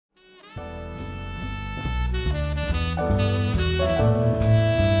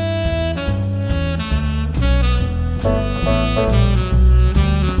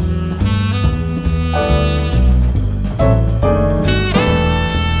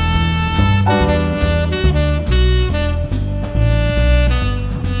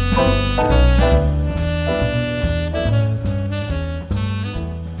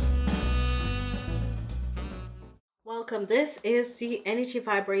is the energy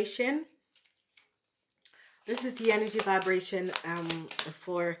vibration. This is the energy vibration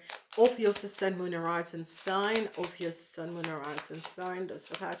for Ophiuchus Sun, Moon, and Rising sign. Ophiuchus Sun, Moon, and Rising sign.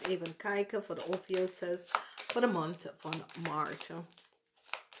 This is about even Kathye for the Ophiuchus for the month of March.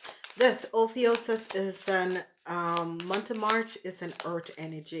 This Ophiuchus is an month of March is an earth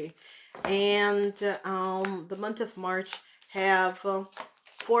energy, and the month of March have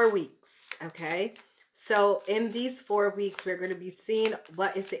 4 weeks. Okay. So in these 4 weeks, we're going to be seeing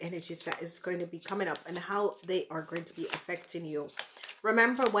what is the energy that is going to be coming up and how they are going to be affecting you.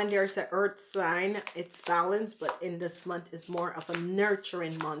 Remember, when there's an earth sign, it's balanced, but in this month is more of a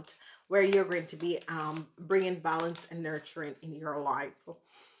nurturing month where you're going to be bringing balance and nurturing in your life.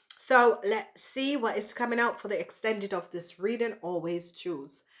 So let's see what is coming out for the extended of this reading. Always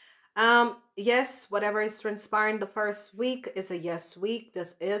choose. Yes, whatever is transpiring the first week is a yes week.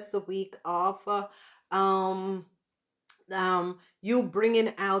 This is the week of you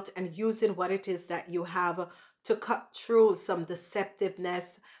bringing out and using what it is that you have to cut through some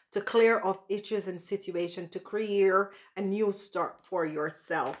deceptiveness, to clear off issues and situation, to create a new start for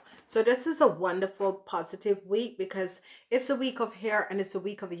yourself. So this is a wonderful, positive week because it's a week of hair and it's a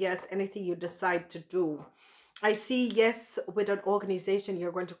week of yes, anything you decide to do. I see yes with an organization,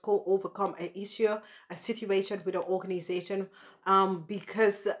 you're going to overcome an issue, a situation with an organization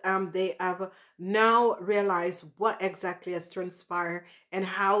because they have now realized what exactly has transpired and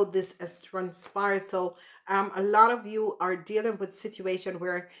how this has transpired. So a lot of you are dealing with a situation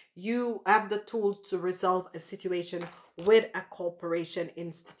where you have the tools to resolve a situation with a corporation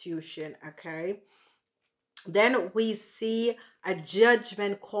institution. Okay. Then we see a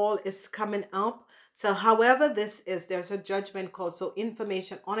judgment call is coming up. So however this is, there's a judgment call. So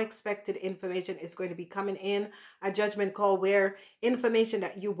information, unexpected information is going to be coming in. A judgment call where information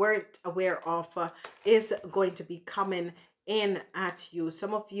that you weren't aware of is going to be coming in at you.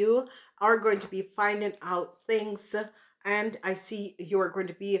 Some of you are going to be finding out things, and I see you're going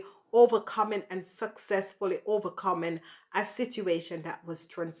to be overcoming and successfully overcoming a situation that was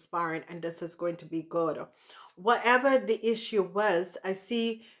transpiring, and this is going to be good. Whatever the issue was, I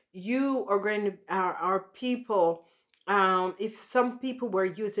see you are going to are people, if some people were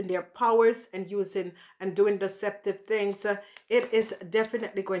using their powers and using and doing deceptive things, it is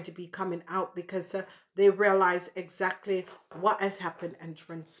definitely going to be coming out because they realize exactly what has happened and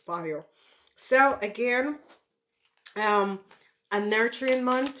transpire. So again, a nurturing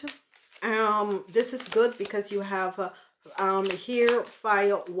month. This is good because you have here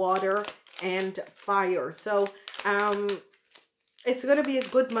fire, water, and fire. So it's going to be a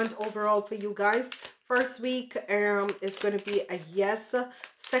good month overall for you guys. First week is going to be a yes.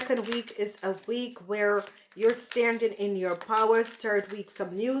 Second week is a week where you're standing in your powers. Third week,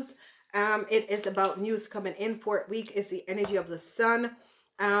 some news. It is about news coming in. Fourth week is the energy of the sun.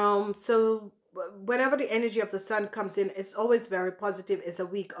 So whenever the energy of the sun comes in, it's always very positive. It's a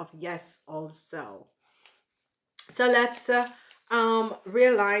week of yes also. So let's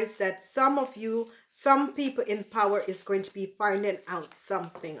realize that some people in power is going to be finding out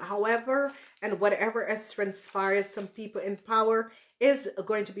something. However, and whatever has transpired, some people in power is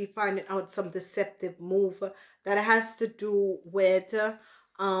going to be finding out some deceptive move that has to do with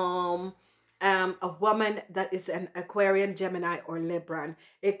a woman that is an Aquarian, Gemini, or Libran.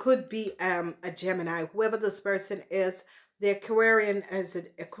 It could be a Gemini. Whoever this person is, the Aquarian as an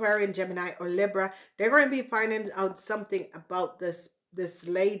Aquarian, Gemini, or Libra, they're going to be finding out something about this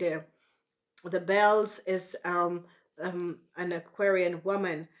lady. The bells is an Aquarian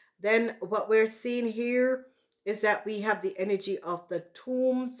woman. Then what we're seeing here is that we have the energy of the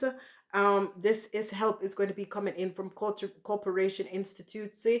tombs. This is help is going to be coming in from corporation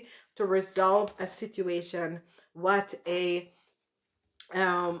institutes to resolve a situation. What a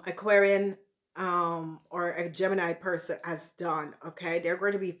Aquarian or a Gemini person has done. Okay, they're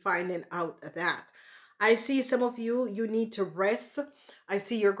going to be finding out that. I see some of you need to rest. I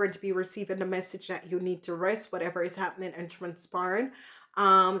see you're going to be receiving the message that you need to rest, whatever is happening and transpiring.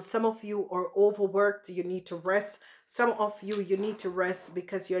 Some of you are overworked. You need to rest. Some of you need to rest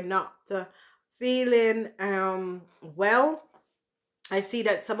because you're not feeling well. I see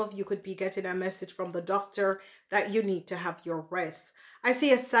that some of you could be getting a message from the doctor that you need to have your rest. I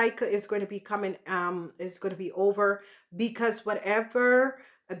see a cycle is going to be coming, is going to be over because whatever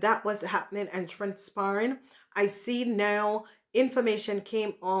that was happening and transpiring, I see now information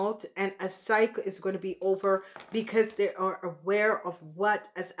came out and a cycle is going to be over because they are aware of what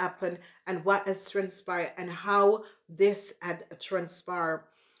has happened and what has transpired and how this had transpired.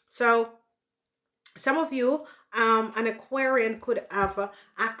 So some of you, an Aquarian could have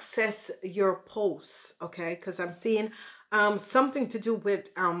access your posts, okay? Because I'm seeing something to do with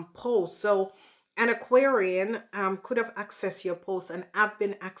post. So an Aquarian could have accessed your post and have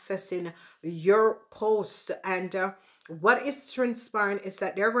been accessing your post. And what is transpiring is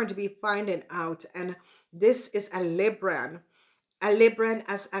that they're going to be finding out, and this is a Libran. A Libran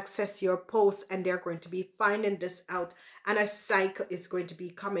has accessed your post, and they're going to be finding this out, and a cycle is going to be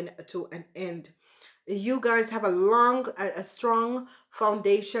coming to an end. You guys have a strong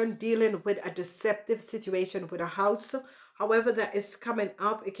foundation dealing with a deceptive situation with a house. However, that is coming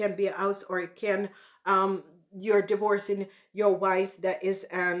up. It can be a house, or it can, you're divorcing your wife that is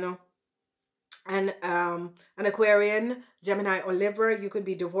an Aquarian, Gemini, or Libra. You could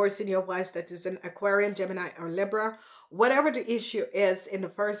be divorcing your wife that is an Aquarian, Gemini, or Libra. Whatever the issue is in the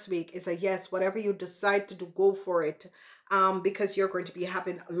first week is a yes. Whatever you decide to do, go for it, because you're going to be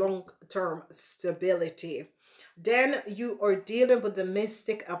having long-term stability. Then you are dealing with the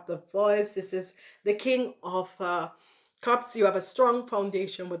mystic of the voice. This is the King of Cups. You have a strong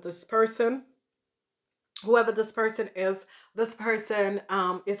foundation with this person. Whoever this person is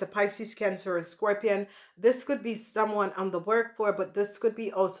a Pisces, Cancer, or Scorpion. This could be someone on the work floor, but this could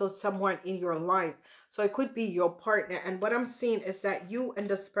be also someone in your life. So it could be your partner. And what I'm seeing is that you and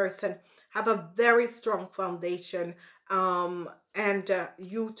this person have a very strong foundation. And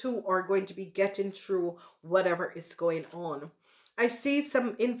you two are going to be getting through whatever is going on. I see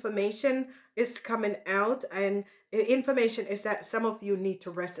some information is coming out, and information is that some of you need to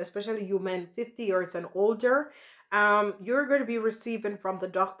rest, especially you men 50 years and older. You're going to be receiving from the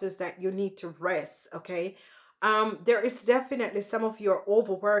doctors that you need to rest, okay? There is definitely some of you are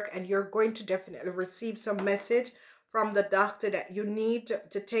overworked, and you're going to definitely receive some message from the doctor that you need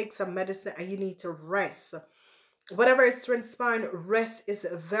to take some medicine and you need to rest. Whatever is transpiring, rest is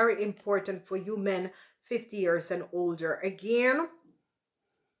very important for you men 50 years and older. Again,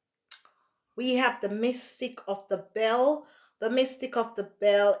 we have the mystic of the bell. The mystic of the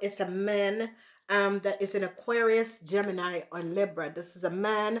bell is a man that is an Aquarius, Gemini, or Libra. This is a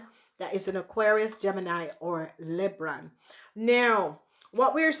man that is an Aquarius, Gemini, or Libra. Now,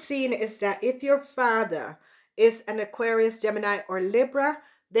 what we're seeing is that if your father is an Aquarius, Gemini, or Libra,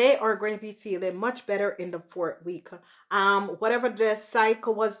 they are going to be feeling much better in the 4th week. Whatever the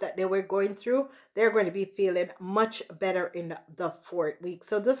cycle was that they were going through, they're going to be feeling much better in the 4th week.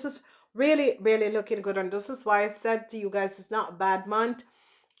 So this is really, really looking good. And this is why I said to you guys, it's not a bad month.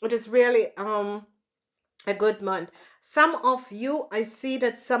 It is really a good month. Some of you, I see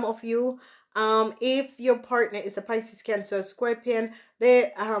that some of you, if your partner is a Pisces, Cancer, Scorpion,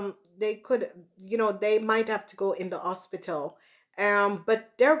 they could, you know, they might have to go in the hospital.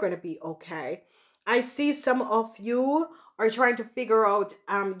 But they're going to be okay. I see some of you are trying to figure out,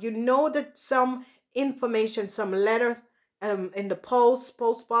 you know, that some information, some letter in the post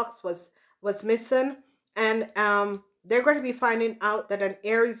box was missing, and they're going to be finding out that an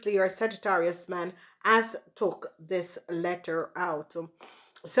Aries, Leo, or Sagittarius man has took this letter out.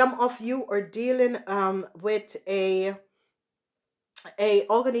 Some of you are dealing with a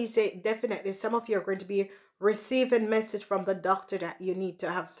organization. Definitely some of you are going to be receiving message from the doctor that you need to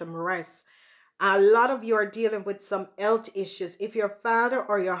have some rest. A lot of you are dealing with some health issues. If your father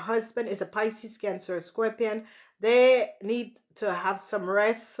or your husband is a Pisces, Cancer, or Scorpion, they need to have some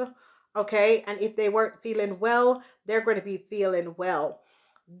rest, okay? And if they weren't feeling well, they're going to be feeling well.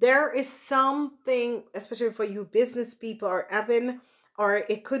 There is something, especially for you business people, or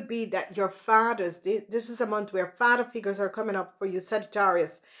it could be that your fathers, this is a month where father figures are coming up for you,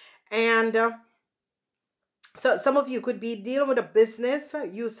 Sagittarius. And so some of you could be dealing with a business,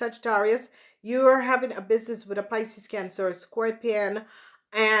 you Sagittarius. You're having a business with a Pisces, Cancer, or Scorpion.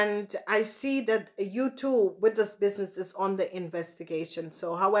 And I see that you too with this business is on the investigation.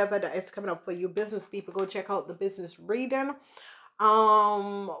 So however that is coming up for you business people, go check out the business reading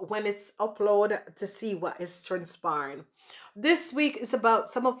when it's uploaded to see what is transpiring. This week is about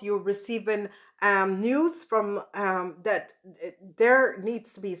some of you receiving news from that there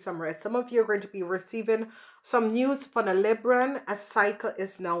needs to be some rest. Some of you are going to be receiving some news from a Libran. A cycle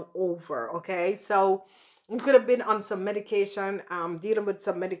is now over, okay? So you could have been on some medication, dealing with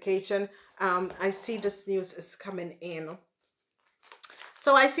some medication. I see this news is coming in.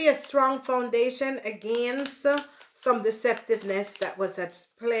 So I see a strong foundation against some deceptiveness that was at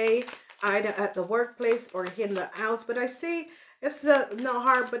play, either at the workplace or in the house. But I see it's not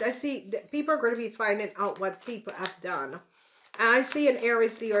hard, but I see that people are going to be finding out what people have done. I see an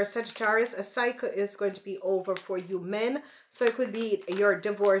Aries, Leo, or Sagittarius. A cycle is going to be over for you men. So it could be your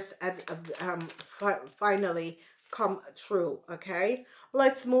divorce as finally come true, okay?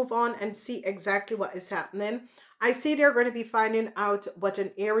 Let's move on and see exactly what is happening. I see they're going to be finding out what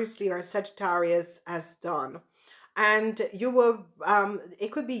an Aries, Leo, or Sagittarius has done. And you will,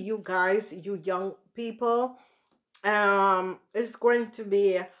 it could be you guys, you young people. It's going to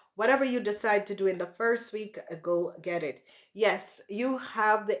be whatever you decide to do in the first week, go get it. Yes, you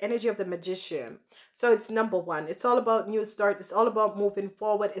have the energy of the magician. So it's number one. It's all about new start. It's all about moving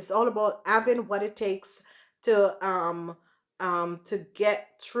forward. It's all about having what it takes to get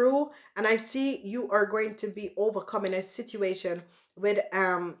through. And I see you are going to be overcoming a situation with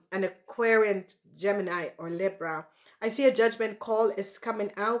an Aquarian, Gemini, or Libra. I see a judgment call is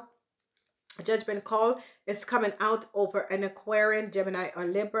coming out. A judgment call is coming out over an Aquarian, Gemini, or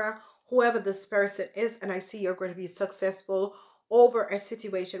Libra, whoever this person is. And I see you're going to be successful over a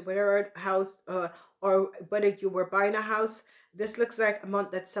situation, whether a house or whether you were buying a house. This looks like a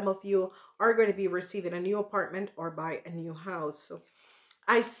month that some of you are going to be receiving a new apartment or buy a new house.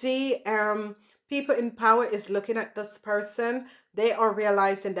 I see people in power is looking at this person. They are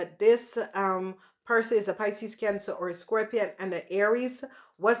realizing that this person is a Pisces, Cancer, or a Scorpion, and an Aries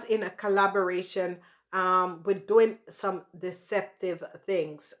was in a collaboration with doing some deceptive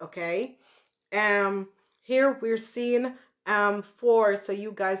things. Okay. Here we're seeing 4. So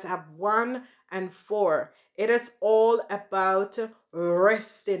you guys have 1 and 4. It is all about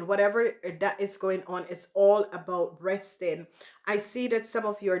resting. Whatever that is going on, it's all about resting. I see that some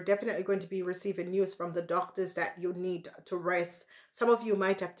of you are definitely going to be receiving news from the doctors that you need to rest. Some of you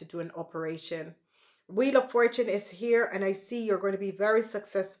might have to do an operation. Wheel of Fortune is here, and I see you're going to be very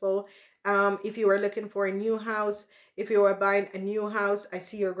successful. If you are looking for a new house, if you are buying a new house, I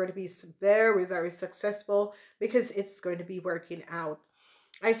see you're going to be very, very successful because it's going to be working out.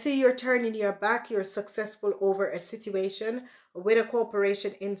 I see you're turning your back. You're successful over a situation with a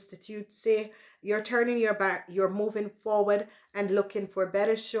corporation institute. Say you're turning your back. You're moving forward and looking for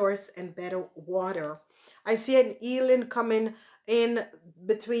better shores and better water. I see an healing coming in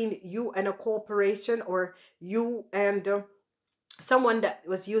between you and a corporation, or you and someone that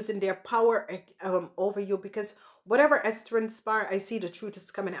was using their power over you, because whatever has transpired, I see the truth is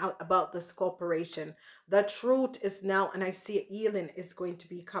coming out about this corporation. The truth is now, and I see healing is going to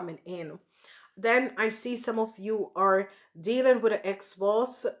be coming in. Then I see some of you are dealing with an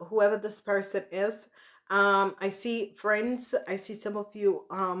ex-boss, whoever this person is. I see friends. I see some of you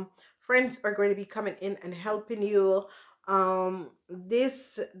friends are going to be coming in and helping you.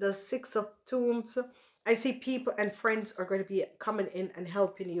 The 6 of Wands. I see people and friends are going to be coming in and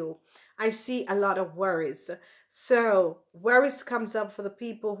helping you. I see a lot of worries. So worries comes up for the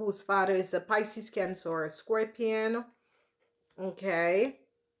people whose father is a Pisces, Cancer, or a Scorpion. Okay.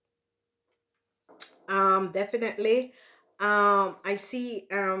 Definitely. I see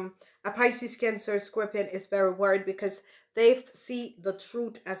a Pisces, Cancer, Scorpion is very worried because they see the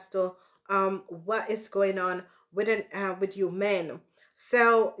truth as to what is going on with you men.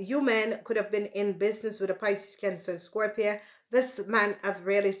 So you men could have been in business with a Pisces, Cancer, Scorpio. This man have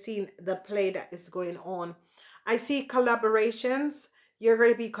really seen the play that is going on. I see collaborations. You're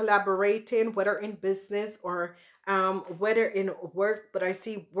going to be collaborating, whether in business or whether in work, but I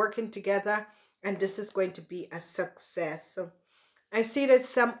see working together, and this is going to be a success. I see that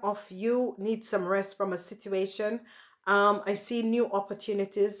some of you need some rest from a situation. I see new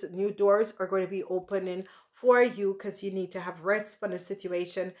opportunities, new doors are going to be opening for you because you need to have rest from the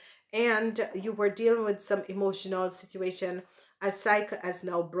situation, and you were dealing with some emotional situation. A cycle has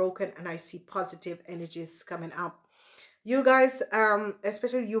now broken, and I see positive energies coming up. You guys,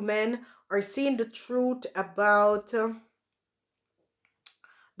 especially you men, are seeing the truth about,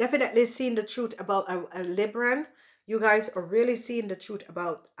 definitely seeing the truth about a Libran. You guys are really seeing the truth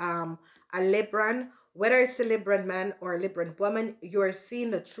about a Libran. Whether it's a Libran man or a Libran woman, you are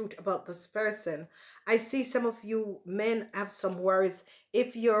seeing the truth about this person. I see some of you men have some worries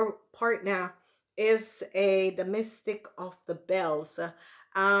if your partner is the mystic of the bells.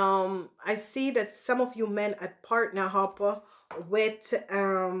 I see that some of you men at partner hop with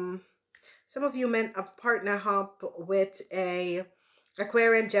some of you men have partner hop with a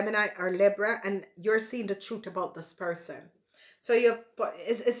Aquarian, Gemini, or Libra, and you're seeing the truth about this person. So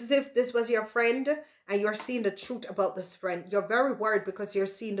it's as if this was your friend and you're seeing the truth about this friend. You're very worried because you're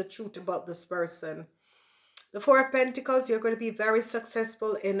seeing the truth about this person. The 4 of Pentacles, you're going to be very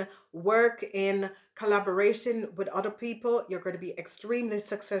successful in work, in collaboration with other people. You're going to be extremely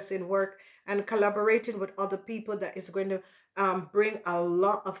successful in work and collaborating with other people. That is going to bring a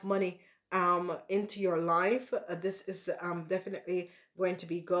lot of money into your life. This is definitely going to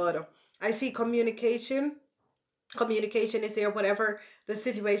be good. I see communication. Communication is here, whatever the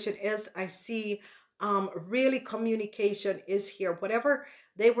situation is. I see really communication is here. Whatever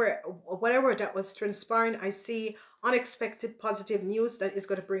that was transpiring, I see unexpected positive news that is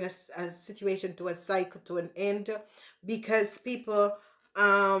going to bring a situation to a cycle to an end, because people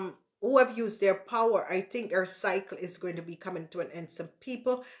who have used their power, I think their cycle is going to be coming to an end. Some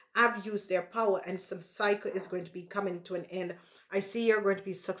people have used their power and some cycle is going to be coming to an end. I see you're going to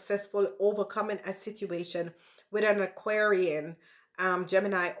be successful overcoming a situation with an Aquarian,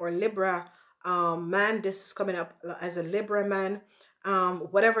 Gemini or Libra man. This is coming up as a Libra man.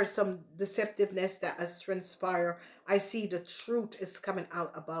 Whatever some deceptiveness that has transpired, I see the truth is coming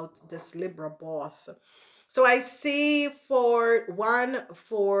out about this Libra boss. So I see for 1,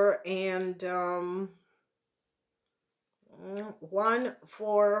 4, and 1,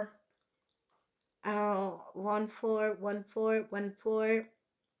 4, 1, 4, 1, 4, 1, 4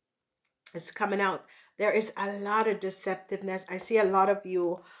 is coming out. There is a lot of deceptiveness. I see a lot of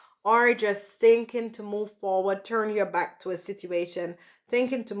you are just thinking to move forward, turn your back to a situation,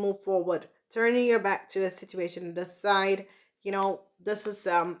 thinking to move forward, turning your back to a situation, decide, you know, this is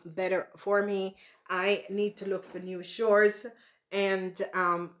better for me. I need to look for new shores and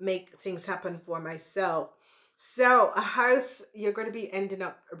make things happen for myself. So a house, you're going to be ending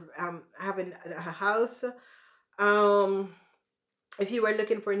up having a house. If you were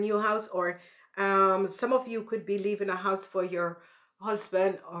looking for a new house, or some of you could be leaving a house for your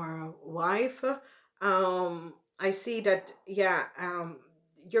husband or wife. I see that, yeah,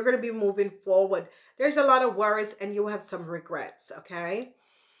 you're going to be moving forward. There's a lot of worries and you have some regrets, okay?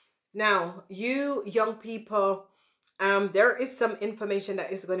 Now, you young people, there is some information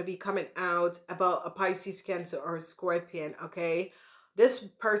that is going to be coming out about a Pisces, Cancer, or a Scorpion, okay? This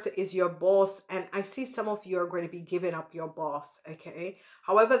person is your boss, and I see some of you are going to be giving up your boss, okay?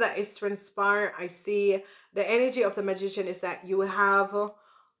 However that is transpired, I see the energy of the Magician is that you have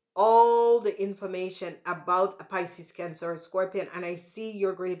all the information about a Pisces, Cancer, or Scorpion, and I see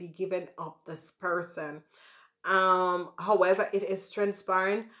you're going to be giving up this person. However it is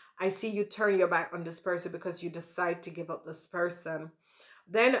transpiring, I see you turn your back on this person because you decide to give up this person.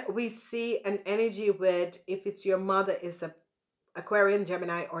 Then we see an energy with, if it's your mother, is a Aquarian,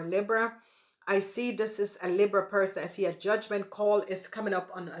 Gemini, or Libra. I see this is a Libra person. I see a judgment call is coming up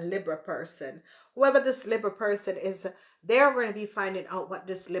on a Libra person. Whoever this Libra person is, they're going to be finding out what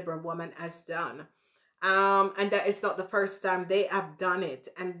this Libra woman has done. And that is not the first time they have done it.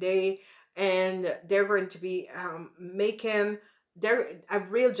 And they're going to be making a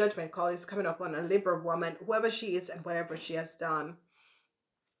real judgment call is coming up on a Libra woman, whoever she is and whatever she has done.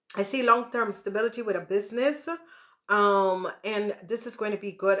 I see long-term stability with a business. And this is going to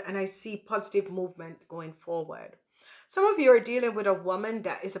be good, and I see positive movement going forward. Some of you are dealing with a woman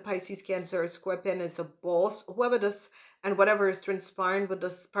that is a Pisces, Cancer, or Scorpion, is a boss, whoever this and whatever is transpiring with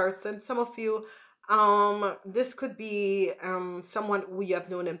this person. Some of you, this could be someone who you have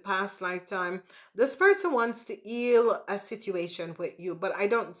known in past lifetime. This person wants to heal a situation with you, but I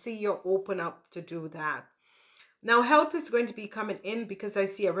don't see you open up to do that. Now, help is going to be coming in because I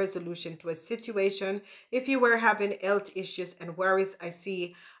see a resolution to a situation. If you were having health issues and worries, I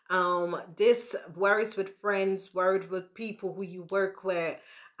see this worries with friends, worried with people who you work with,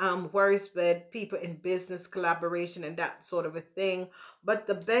 worries with people in business collaboration and that sort of a thing. But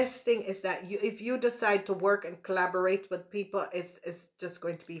the best thing is that if you decide to work and collaborate with people, it's just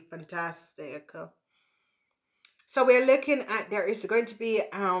going to be fantastic. So we're looking at, there is going to be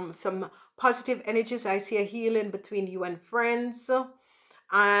some positive energies. I see a healing between you and friends.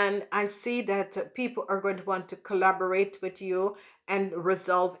 And I see that people are going to want to collaborate with you and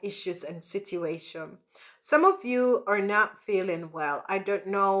resolve issues and situation. Some of you are not feeling well. I don't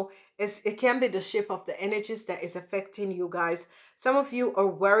know. It can be the shift of the energies that is affecting you guys. Some of you are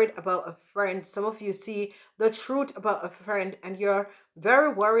worried about a friend. Some of you see the truth about a friend and you're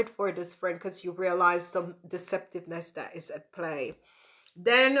very worried for this friend because you realize some deceptiveness that is at play.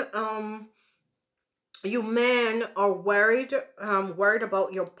 Then you men are worried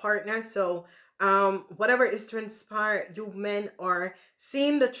about your partner. So whatever is transpired, you men are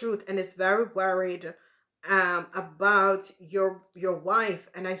seeing the truth and is very worried about your wife,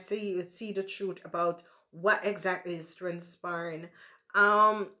 and I see you see the truth about what exactly is transpiring.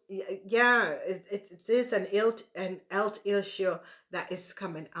 Yeah, it is an health issue that is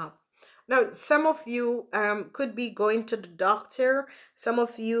coming up. Now, some of you could be going to the doctor. Some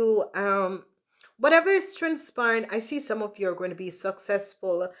of you, whatever is transpiring, I see some of you are going to be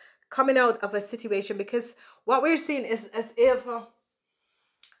successful coming out of a situation, because what we're seeing is as if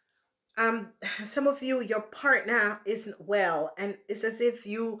some of you, your partner isn't well, and it's as if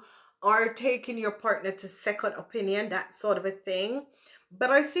you are taking your partner to second opinion, that sort of a thing.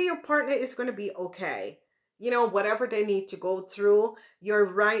 But I see your partner is going to be okay. you know, whatever they need to go through, you're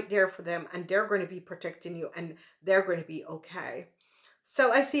right there for them, and they're going to be protecting you, and they're going to be okay.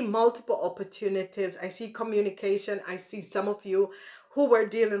 So I see multiple opportunities. I see communication. I see some of you who were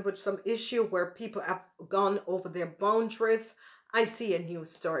dealing with some issue where people have gone over their boundaries. I see a new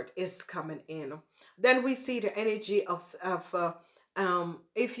start is coming in. Then we see the energy of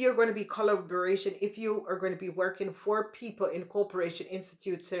if you're going to be collaboration, if you are going to be working for people in corporation,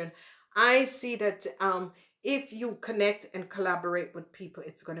 institution, I see that if you connect and collaborate with people,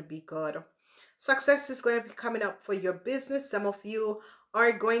 it's going to be good. Success is going to be coming up for your business. Some of you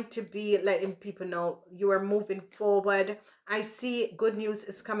are going to be letting people know you are moving forward. I see good news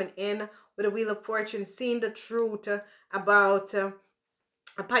is coming in with the Wheel of Fortune, seeing the truth about a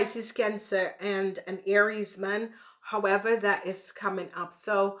Pisces, Cancer, and an Aries man. However, that is coming up.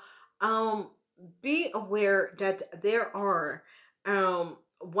 So be aware that there are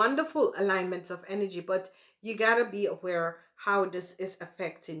wonderful alignments of energy, but you got to be aware how this is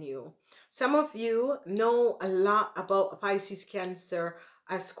affecting you. Some of you know a lot about Pisces, Cancer,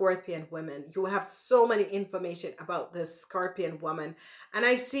 Scorpion women. You have so many information about this Scorpion woman, and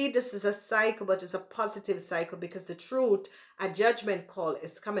I see this is a cycle, but it's a positive cycle, because the truth, a judgment call,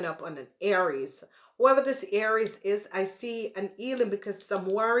 is coming up on an Aries. Whoever this Aries is, I see an healing, because some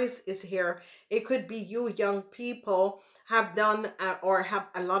worries is here. It could be you young people have done or have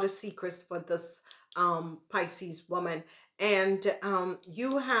a lot of secrets for this Pisces woman, and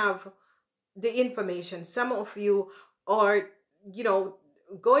you have the information. Some of you are, you know,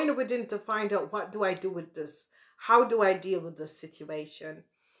 going within to find out, what do I do with this? How do I deal with this situation?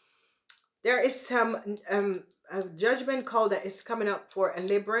 There is some a judgment call that is coming up for a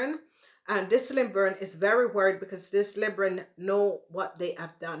Libran. And this Libran is very worried, because this Libran know what they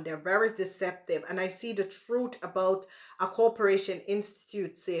have done. They're very deceptive. And I see the truth about a corporation,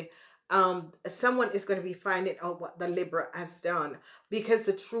 institute, say, someone is going to be finding out what the Libra has done, because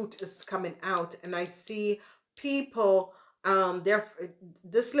the truth is coming out. And I see people,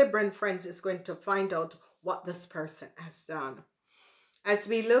 this Libran friends is going to find out what this person has done. As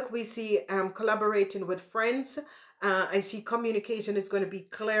we look, we see collaborating with friends. I see communication is going to be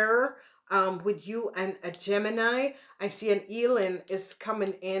clearer with you and a Gemini. I see an healing is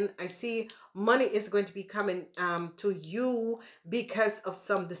coming in. I see money is going to be coming to you because of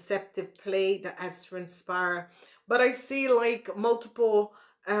some deceptive play that has transpired. But I see like multiple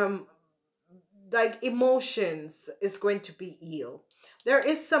like emotions is going to be healed. There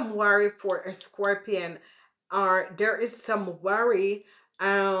is some worry for a Scorpion, or there is some worry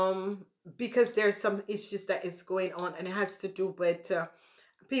because there's some issues that is going on, and it has to do with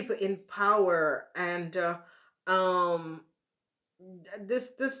people in power, and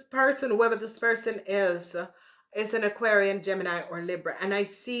this person, whoever this person is an Aquarian, Gemini, or Libra. And I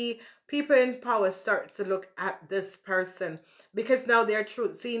see people in power start to look at this person, because now they're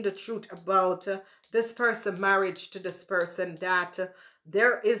seeing the truth about this person, marriage to this person, that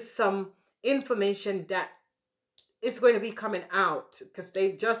there is some information that is going to be coming out, because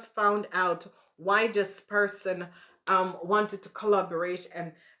they just found out why this person wanted to collaborate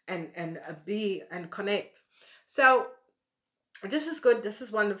and be and connect. So this is good. This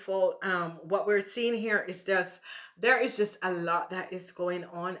is wonderful. What we're seeing here is just, there is just a lot that is going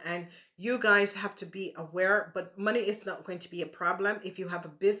on, and you guys have to be aware. But money is not going to be a problem. If you have a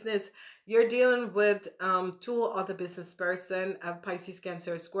business, you're dealing with two other business person, Pisces,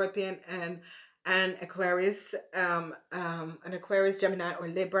 Cancer, Scorpion, and Aquarius, an Aquarius, Gemini, or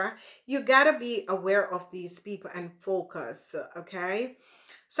Libra. You gotta be aware of these people and focus. Okay.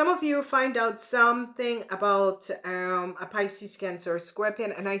 Some of you find out something about a Pisces, Cancer,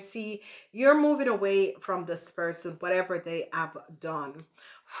 Scorpion, and I see you're moving away from this person, whatever they have done.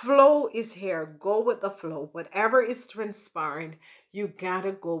 Flow is here. Go with the flow. Whatever is transpiring, you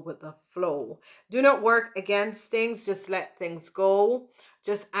gotta go with the flow. Do not work against things. Just let things go.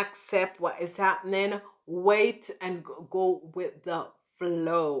 Just accept what is happening. Wait and go with the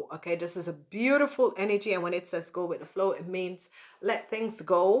flow. Okay, this is a beautiful energy, and when it says go with the flow, it means let things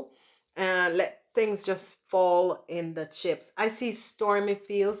go and let things just fall in the chips. I see stormy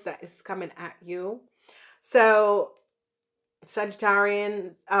fields that is coming at you. So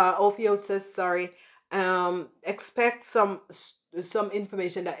Sagittarian, Ophiuchus, sorry, expect some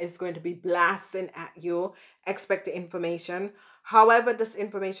information that is going to be blasting at you. Expect the information. However this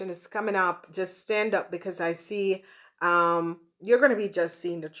information is coming up, just stand up, because I see you're going to be just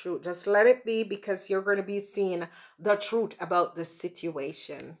seeing the truth. Just let it be, because you're going to be seeing the truth about this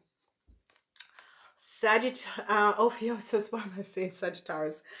situation. Ophiuchus, why am I saying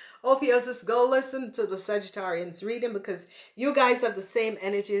Sagittarius? Ophiuchus, go listen to the Sagittarians reading, because you guys have the same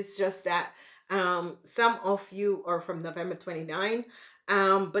energy. It's just that Some of you are from November 29,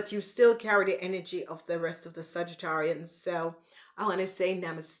 but you still carry the energy of the rest of the Sagittarians. So I want to say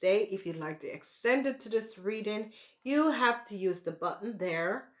namaste. If you'd like to extend it to this reading, you have to use the button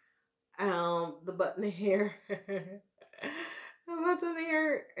there. The button here. The button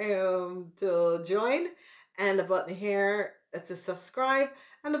here to join, and the button here to subscribe,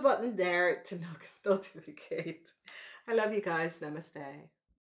 and the button there to notificate. I love you guys. Namaste.